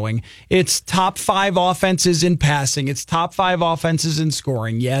Brady throwing. It's top 5 offenses in passing. It's top 5 offenses in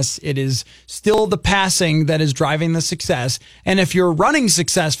scoring. Yes, it is still the passing that is driving the success. And if you're running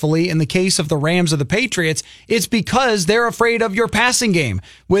successfully, in the case of the Rams or the Patriots, it's because they're afraid of your passing game.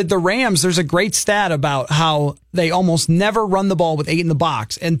 With the Rams, there's a great stat about how they almost never run the ball with 8 in the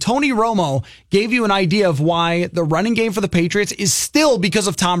box. And Tony Romo gave you an idea of why the running game for the Patriots is still because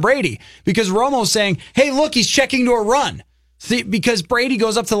of Tom Brady. Because Romo's saying, hey, look, he's checking to a run. See, because Brady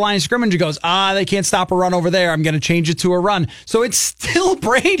goes up to the line of scrimmage and goes, they can't stop a run over there. I'm going to change it to a run. So it's still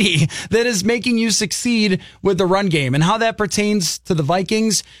Brady that is making you succeed with the run game. And how that pertains to the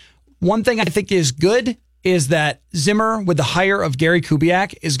Vikings, one thing I think is good is that Zimmer, with the hire of Gary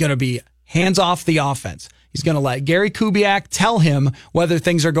Kubiak, is going to be hands off the offense. He's going to let Gary Kubiak tell him whether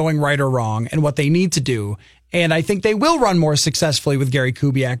things are going right or wrong and what they need to do. And I think they will run more successfully with Gary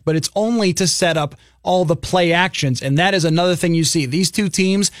Kubiak, but it's only to set up all the play actions. And that is another thing you see. These two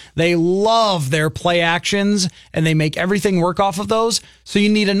teams, they love their play actions and they make everything work off of those. So you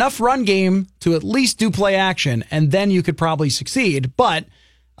need enough run game to at least do play action, and then you could probably succeed. But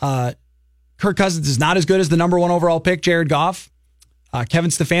Kirk Cousins is not as good as the number 1 overall pick, Jared Goff.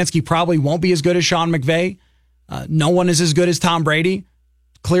 Kevin Stefanski probably won't be as good as Sean McVay. No one is as good as Tom Brady.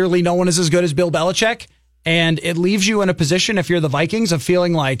 Clearly, no one is as good as Bill Belichick. And it leaves you in a position, if you're the Vikings, of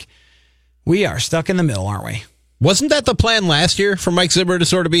feeling like we are stuck in the middle, aren't we? Wasn't that the plan last year for Mike Zimmer, to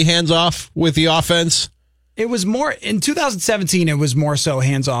sort of be hands-off with the offense? It was more, in 2017, it was more so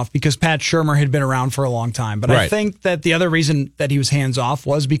hands-off because Pat Shurmur had been around for a long time. But I think that the other reason that he was hands-off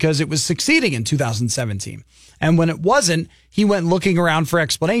was because it was succeeding in 2017. And when it wasn't, he went looking around for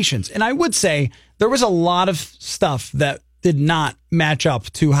explanations. And I would say there was a lot of stuff that did not match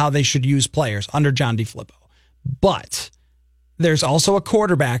up to how they should use players under John DeFilippo. But there's also a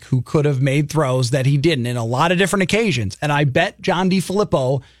quarterback who could have made throws that he didn't in a lot of different occasions. And I bet John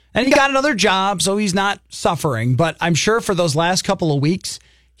DeFilippo, and he got another job, so he's not suffering. But I'm sure for those last couple of weeks,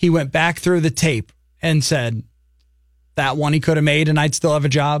 he went back through the tape and said, that one he could have made and I'd still have a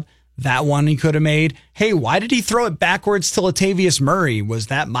job. That one he could have made. Hey, why did he throw it backwards to Latavius Murray? Was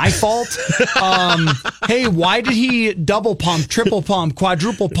that my fault? Hey, why did he double pump, triple pump,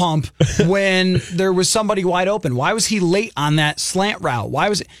 quadruple pump when there was somebody wide open? Why was he late on that slant route? Why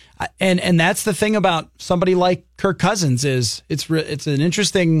was it? And that's the thing about somebody like Kirk Cousins is it's an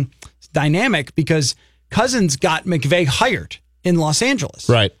interesting dynamic because Cousins got McVay hired in Los Angeles.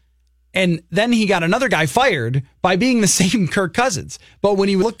 Right. And then he got another guy fired by being the same Kirk Cousins. But when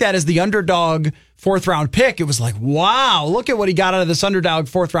he looked at as the underdog 4th round pick, it was like, wow, look at what he got out of this underdog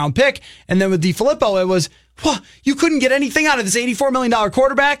 4th round pick. And then with DeFilippo, it was, you couldn't get anything out of this $84 million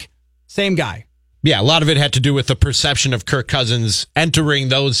quarterback? Same guy. Yeah, a lot of it had to do with the perception of Kirk Cousins entering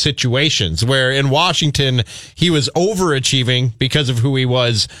those situations where in Washington, he was overachieving because of who he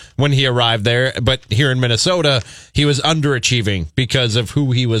was when he arrived there. But here in Minnesota, he was underachieving because of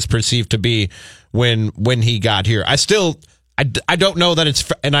who he was perceived to be when he got here. I I don't know that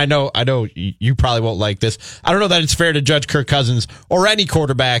it's, and I know you probably won't like this. I don't know that it's fair to judge Kirk Cousins or any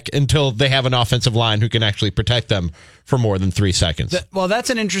quarterback until they have an offensive line who can actually protect them for more than 3 seconds. Well, that's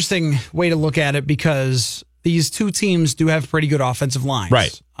an interesting way to look at it because these two teams do have pretty good offensive lines.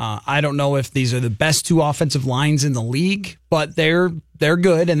 Right. I don't know if these are the best two offensive lines in the league, but they're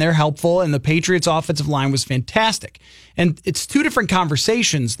good and they're helpful. And the Patriots' offensive line was fantastic. And it's two different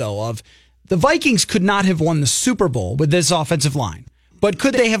conversations, though, of the Vikings could not have won the Super Bowl with this offensive line. But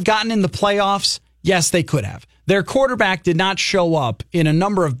could they have gotten in the playoffs? Yes, they could have. Their quarterback did not show up in a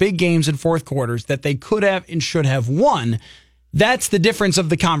number of big games in fourth quarters that they could have and should have won. That's the difference of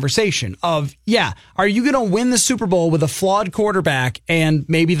the conversation of, are you going to win the Super Bowl with a flawed quarterback and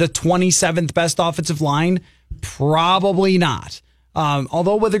maybe the 27th best offensive line? Probably not.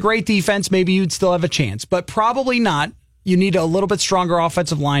 Although with a great defense, maybe you'd still have a chance, but probably not. You need a little bit stronger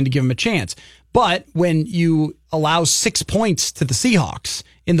offensive line to give them a chance. But when you allow 6 points to the Seahawks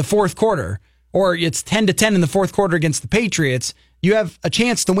in the fourth quarter, or it's 10-10 in the fourth quarter against the Patriots, you have a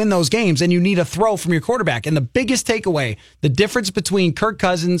chance to win those games, and you need a throw from your quarterback. And the biggest takeaway, the difference between Kirk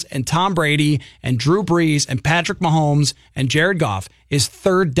Cousins and Tom Brady and Drew Brees and Patrick Mahomes and Jared Goff is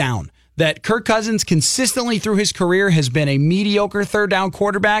third down. That Kirk Cousins consistently through his career has been a mediocre third down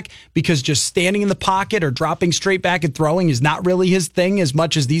quarterback because just standing in the pocket or dropping straight back and throwing is not really his thing as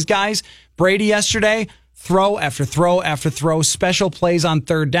much as these guys. Brady yesterday, throw after throw after throw, special plays on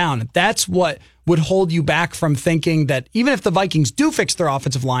third down. That's what would hold you back from thinking that even if the Vikings do fix their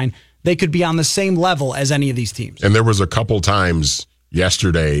offensive line, they could be on the same level as any of these teams. And there was a couple times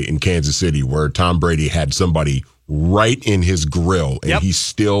yesterday in Kansas City where Tom Brady had somebody right in his grill, and he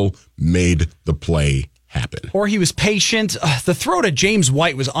still made the play happen. Or he was patient. The throw to James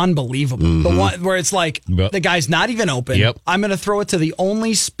White was unbelievable. The one where it's like, the guy's not even open. I'm going to throw it to the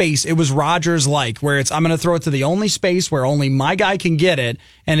only space. It was Rodgers-like, where it's, I'm going to throw it to the only space where only my guy can get it,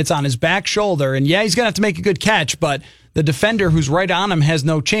 and it's on his back shoulder. And he's going to have to make a good catch, but the defender who's right on him has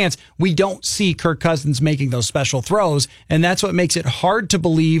no chance. We don't see Kirk Cousins making those special throws, and that's what makes it hard to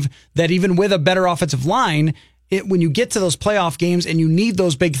believe that even with a better offensive line, when you get to those playoff games and you need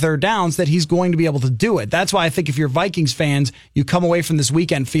those big third downs, that he's going to be able to do it. That's why I think if you're Vikings fans, you come away from this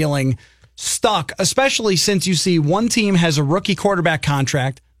weekend feeling stuck, especially since you see one team has a rookie quarterback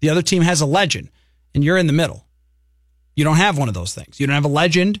contract, the other team has a legend, and you're in the middle. You don't have one of those things. You don't have a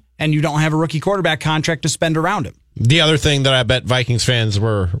legend, and you don't have a rookie quarterback contract to spend around him. The other thing that I bet Vikings fans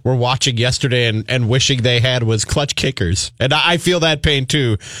were watching yesterday and wishing they had was clutch kickers. And I feel that pain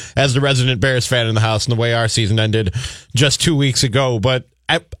too, as the resident Bears fan in the house, and the way our season ended just 2 weeks ago. But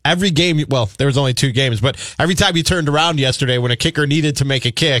every game, well, there was only 2 games, but every time you turned around yesterday when a kicker needed to make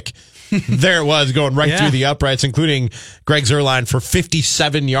a kick, there it was going right through the uprights, including Greg Zuerlein for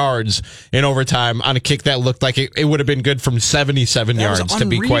 57 yards in overtime on a kick that looked like it would have been good from 77 yards, to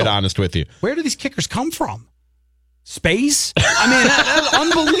be quite honest with you. Where do these kickers come from? Space? I mean, that's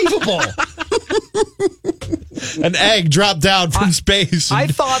unbelievable. An egg dropped down from space. I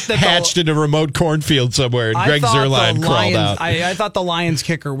thought that hatched in a remote cornfield somewhere, and Greg Zuerlein crawled out. I thought the Lions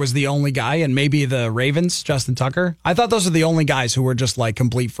kicker was the only guy, and maybe the Ravens, Justin Tucker. I thought those are the only guys who were just like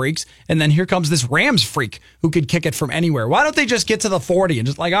complete freaks. And then here comes this Rams freak who could kick it from anywhere. Why don't they just get to the 40 and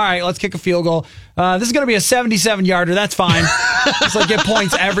just like, all right, let's kick a field goal. This is going to be a 77-yarder. That's fine. Just like get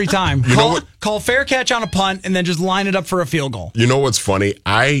points every time. Call fair catch on a punt and then just line it up for a field goal. You know what's funny?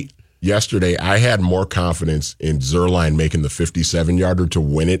 Yesterday, I had more confidence in Zuerlein making the 57-yarder to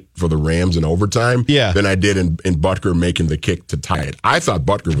win it for the Rams in overtime than I did in Butker making the kick to tie it. I thought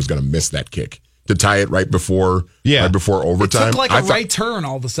Butker was going to miss that kick to tie it right before overtime. It took like a right turn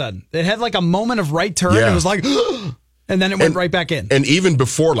all of a sudden. It had like a moment of right turn. It was like, and then it went right back in. And even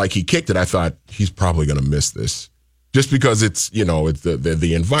before he kicked it, I thought he's probably going to miss this. Just because it's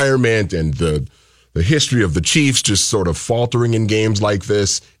the environment and the history of the Chiefs just sort of faltering in games like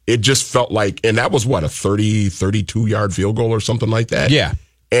this. It just felt like, and that was what, a 32-yard field goal or something like that? Yeah.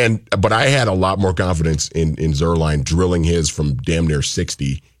 But I had a lot more confidence in Zuerlein drilling his from damn near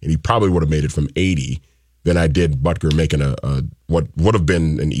 60, and he probably would have made it from 80 than I did Butker making a what would have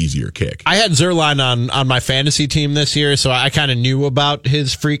been an easier kick. I had Zuerlein on my fantasy team this year, so I kind of knew about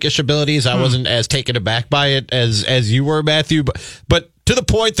his freakish abilities. I wasn't as taken aback by it as you were, Matthew. But to the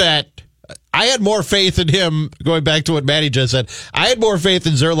point that I had more faith in him, going back to what Matty just said, I had more faith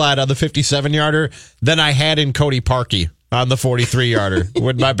in Zuerlein on the 57-yarder than I had in Cody Parkey on the 43-yarder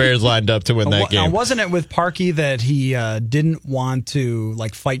when my Bears lined up to win that game. Now, wasn't it with Parkey that he didn't want to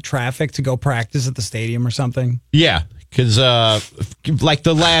fight traffic to go practice at the stadium or something? Yeah, because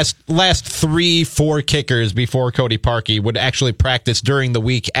the last 3-4 kickers before Cody Parkey would actually practice during the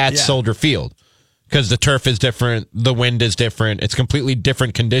week at Soldier Field. because the turf is different, the wind is different. It's completely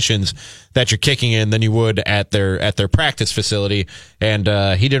different conditions that you're kicking in than you would at their practice facility. And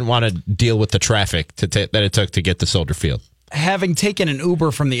he didn't want to deal with the traffic that it took to get to Soldier Field. Having taken an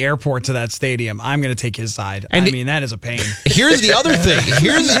Uber from the airport to that stadium, I'm going to take his side. And that is a pain. Here's the other thing.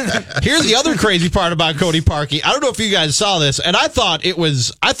 Here's the other crazy part about Cody Parkey. I don't know if you guys saw this, and I thought it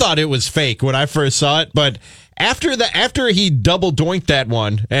was fake when I first saw it, but after he double doinked that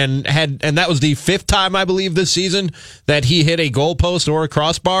one and that was the 5th time I believe this season that he hit a goalpost or a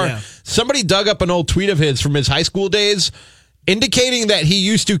crossbar. Somebody dug up an old tweet of his from his high school days indicating that he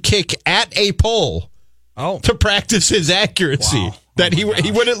used to kick at a pole to practice his accuracy. Wow. That he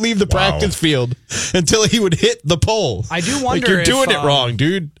wouldn't leave the practice field until he would hit the pole. I do wonder you're doing it wrong,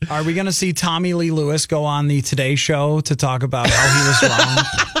 dude. Are we going to see Tommy Lee Lewis go on the Today Show to talk about how he was wrong?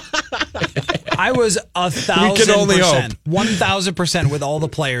 I was 1,000%, 1,000% with all the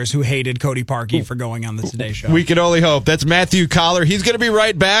players who hated Cody Parkey for going on the Today Show. We can only hope. That's Matthew Collar. He's going to be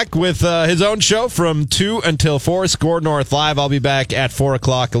right back with his own show from 2 until 4, Score North Live. I'll be back at 4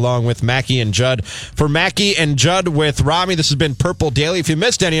 o'clock along with Mackey and Judd. For Mackey and Judd with Rami, this has been Purple Daily. If you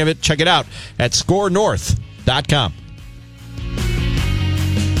missed any of it, check it out at scorenorth.com.